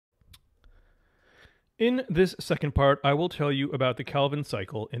In this second part, I will tell you about the Calvin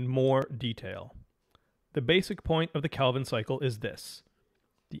cycle in more detail. The basic point of the Calvin cycle is this.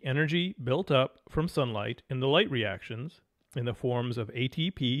 The energy built up from sunlight in the light reactions, in the forms of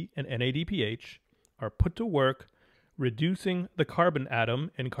ATP and NADPH, are put to work reducing the carbon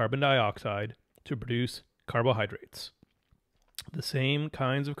atom in carbon dioxide to produce carbohydrates. The same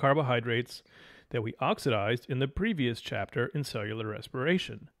kinds of carbohydrates that we oxidized in the previous chapter in cellular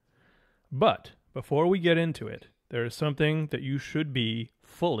respiration. But before we get into it, there is something that you should be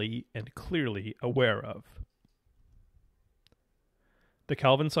fully and clearly aware of. The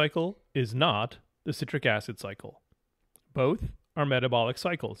Calvin cycle is not the citric acid cycle. Both are metabolic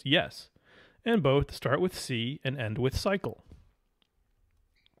cycles, yes, and both start with C and end with cycle.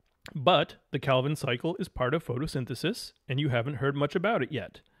 But the Calvin cycle is part of photosynthesis, and you haven't heard much about it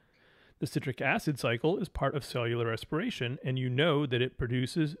yet. The citric acid cycle is part of cellular respiration, and you know that it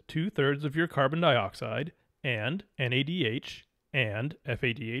produces 2/3 of your carbon dioxide and NADH and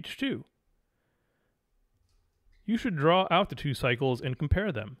FADH2. You should draw out the two cycles and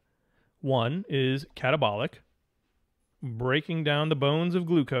compare them. One is catabolic, breaking down the bones of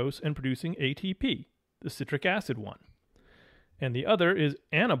glucose and producing ATP, the citric acid one. And the other is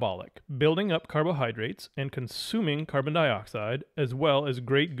anabolic, building up carbohydrates and consuming carbon dioxide, as well as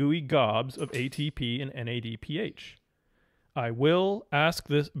great gooey gobs of ATP and NADPH. I will ask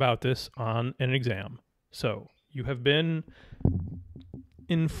about this on an exam, so you have been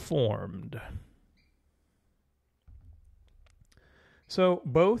informed. So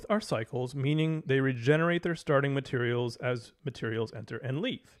both are cycles, meaning they regenerate their starting materials as materials enter and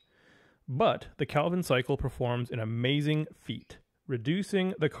leave. But the Calvin cycle performs an amazing feat,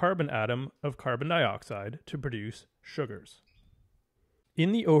 reducing the carbon atom of carbon dioxide to produce sugars.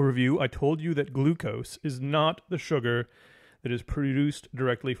 In the overview, I told you that glucose is not the sugar that is produced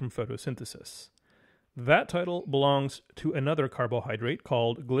directly from photosynthesis. That title belongs to another carbohydrate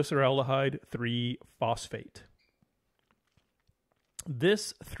called glyceraldehyde 3-phosphate.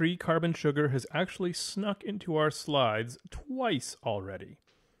 This 3-carbon sugar has actually snuck into our slides twice already.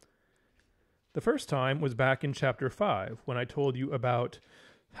 The first time was back in Chapter 5, when I told you about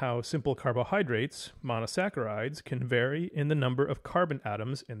how simple carbohydrates, monosaccharides, can vary in the number of carbon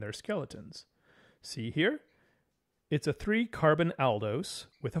atoms in their skeletons. See here? It's a 3-carbon aldose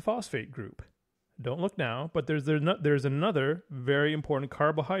with a phosphate group. Don't look now, but there's another very important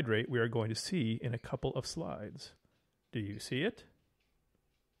carbohydrate we are going to see in a couple of slides. Do you see it?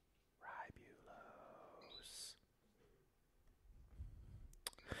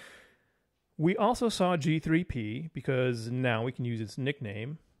 We also saw G3P, because now we can use its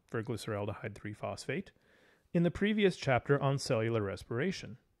nickname for glyceraldehyde 3-phosphate, in the previous chapter on cellular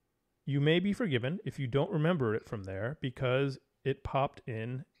respiration. You may be forgiven if you don't remember it from there, because it popped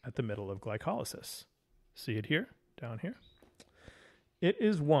in at the middle of glycolysis. See it here? Down here? It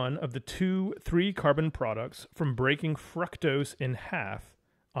is one of the 2 3-carbon products from breaking fructose in half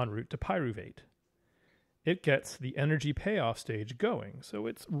en route to pyruvate. It gets the energy payoff stage going, so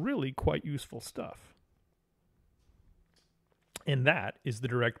it's really quite useful stuff. And that is the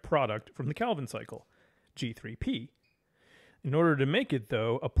direct product from the Calvin cycle, G3P. In order to make it,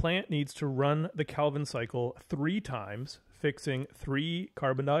 though, a plant needs to run the Calvin cycle 3 times, fixing 3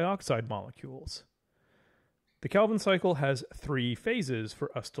 carbon dioxide molecules. The Calvin cycle has 3 phases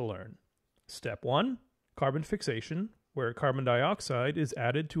for us to learn. Step 1, carbon fixation, where carbon dioxide is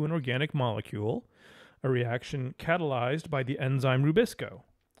added to an organic molecule, a reaction catalyzed by the enzyme Rubisco.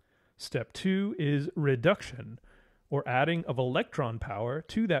 Step 2 is reduction, or adding of electron power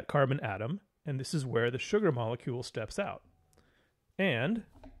to that carbon atom, and this is where the sugar molecule steps out. And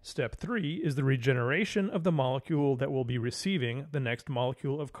step 3 is the regeneration of the molecule that will be receiving the next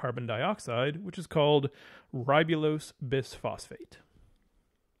molecule of carbon dioxide, which is called ribulose bisphosphate.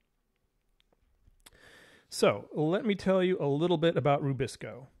 So, let me tell you a little bit about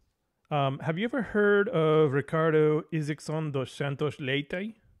Rubisco. Have you ever heard of Ricardo Izixon dos Santos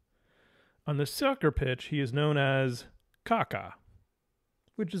Leite? On the soccer pitch, he is known as Kaká,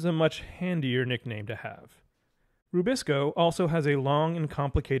 which is a much handier nickname to have. Rubisco also has a long and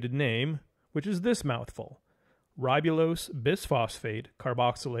complicated name, which is this mouthful: ribulose bisphosphate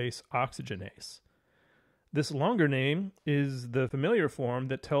carboxylase oxygenase. This longer name is the familiar form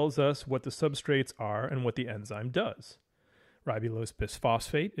that tells us what the substrates are and what the enzyme does. Ribulose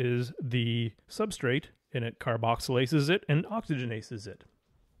bisphosphate is the substrate, and it carboxylases it and oxygenases it.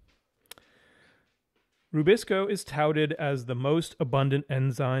 Rubisco is touted as the most abundant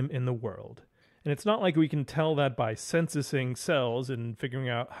enzyme in the world. And it's not like we can tell that by censusing cells and figuring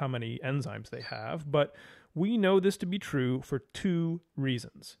out how many enzymes they have, but we know this to be true for 2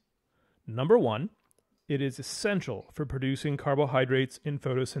 reasons. Number 1, it is essential for producing carbohydrates in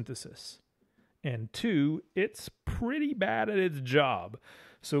photosynthesis. And 2, it's pretty bad at its job,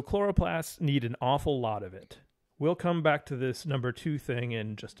 so chloroplasts need an awful lot of it. We'll come back to this number 2 thing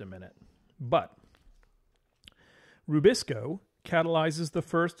in just a minute. But Rubisco catalyzes the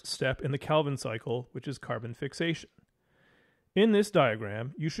first step in the Calvin cycle, which is carbon fixation. In this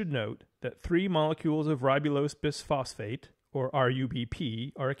diagram, you should note that 3 molecules of ribulose bisphosphate, or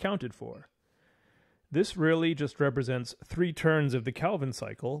RUBP, are accounted for. This really just represents 3 turns of the Calvin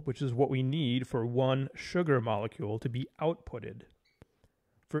cycle, which is what we need for 1 sugar molecule to be outputted.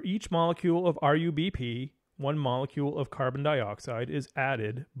 For each molecule of RUBP, 1 molecule of carbon dioxide is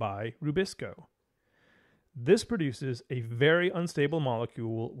added by Rubisco. This produces a very unstable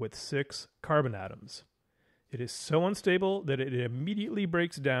molecule with 6 carbon atoms. It is so unstable that it immediately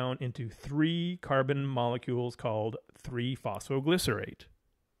breaks down into 3 carbon molecules called 3-phosphoglycerate.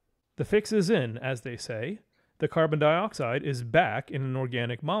 The fix is in, as they say. The carbon dioxide is back in an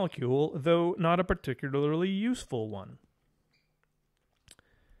organic molecule, though not a particularly useful one.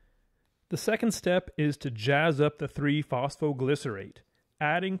 The second step is to jazz up the 3-phosphoglycerate,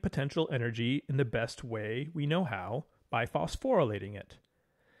 adding potential energy in the best way we know how, by phosphorylating it.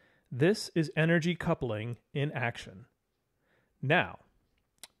 This is energy coupling in action. Now,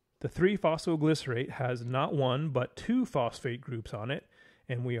 the 3-phosphoglycerate has not 1 but 2 phosphate groups on it,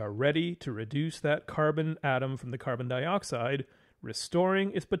 and we are ready to reduce that carbon atom from the carbon dioxide,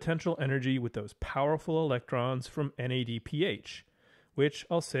 restoring its potential energy with those powerful electrons from NADPH, which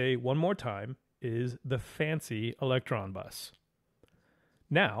I'll say one more time is the fancy electron bus.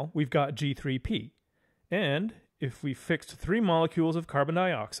 Now we've got G3P, and if we fixed 3 molecules of carbon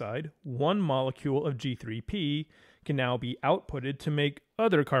dioxide, 1 molecule of G3P can now be outputted to make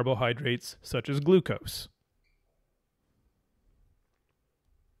other carbohydrates such as glucose.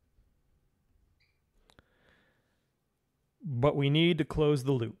 But we need to close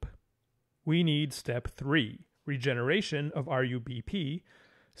the loop. We need step 3, regeneration of RUBP,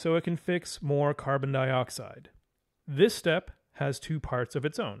 so it can fix more carbon dioxide. This step has 2 parts of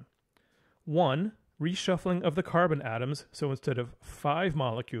its own. 1, reshuffling of the carbon atoms, so instead of 5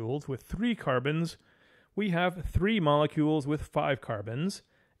 molecules with 3 carbons, we have 3 molecules with 5 carbons.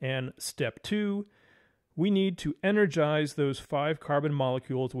 And step 2, we need to energize those 5 carbon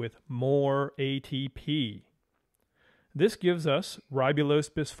molecules with more ATP. This gives us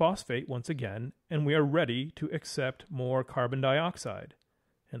ribulose bisphosphate once again, and we are ready to accept more carbon dioxide.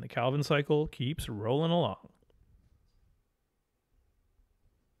 And the Calvin cycle keeps rolling along.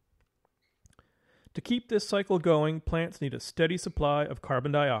 To keep this cycle going, plants need a steady supply of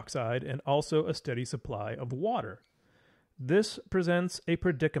carbon dioxide and also a steady supply of water. This presents a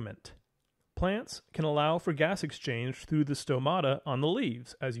predicament. Plants can allow for gas exchange through the stomata on the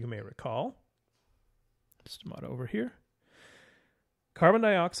leaves, as you may recall. Stomata over here. Carbon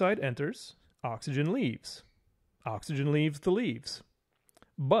dioxide enters, oxygen leaves. Oxygen leaves the leaves.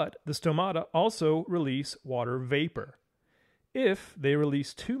 But the stomata also release water vapor. If they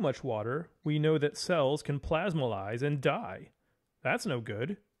release too much water, we know that cells can plasmolyze and die. That's no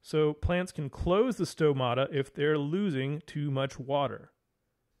good. So plants can close the stomata if they're losing too much water.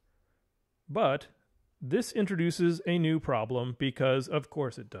 But this introduces a new problem because, of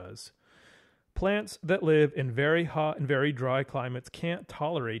course it does. Plants that live in very hot and very dry climates can't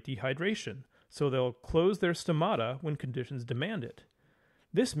tolerate dehydration, so they'll close their stomata when conditions demand it.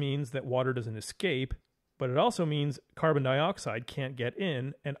 This means that water doesn't escape, but it also means carbon dioxide can't get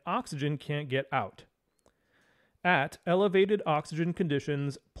in and oxygen can't get out. At elevated oxygen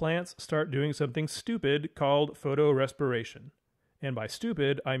conditions, plants start doing something stupid called photorespiration. And by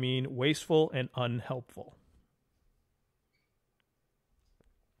stupid, I mean wasteful and unhelpful.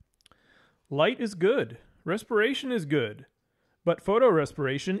 Light is good. Respiration is good. But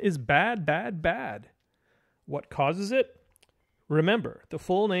photorespiration is bad, bad, bad. What causes it? Remember, the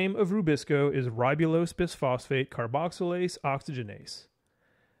full name of Rubisco is ribulose bisphosphate carboxylase oxygenase.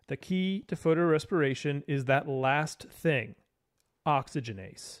 The key to photorespiration is that last thing,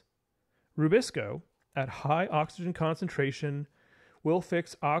 oxygenase. Rubisco, at high oxygen concentration, will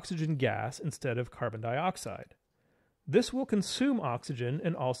fix oxygen gas instead of carbon dioxide. This will consume oxygen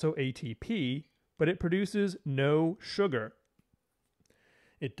and also ATP, but it produces no sugar.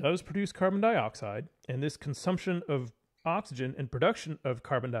 It does produce carbon dioxide, and this consumption of oxygen and production of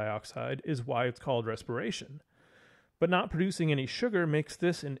carbon dioxide is why it's called respiration. But not producing any sugar makes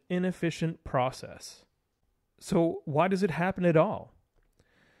this an inefficient process. So why does it happen at all?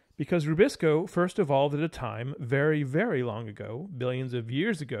 Because Rubisco first evolved at a time very, very long ago, billions of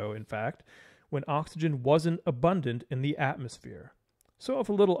years ago, in fact, when oxygen wasn't abundant in the atmosphere. So if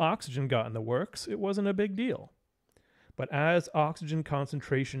a little oxygen got in the works, it wasn't a big deal. But as oxygen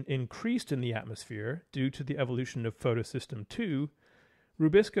concentration increased in the atmosphere due to the evolution of photosystem II,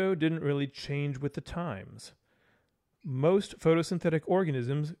 rubisco didn't really change with the times. Most photosynthetic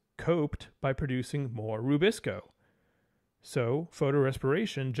organisms coped by producing more rubisco. So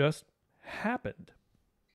photorespiration just happened.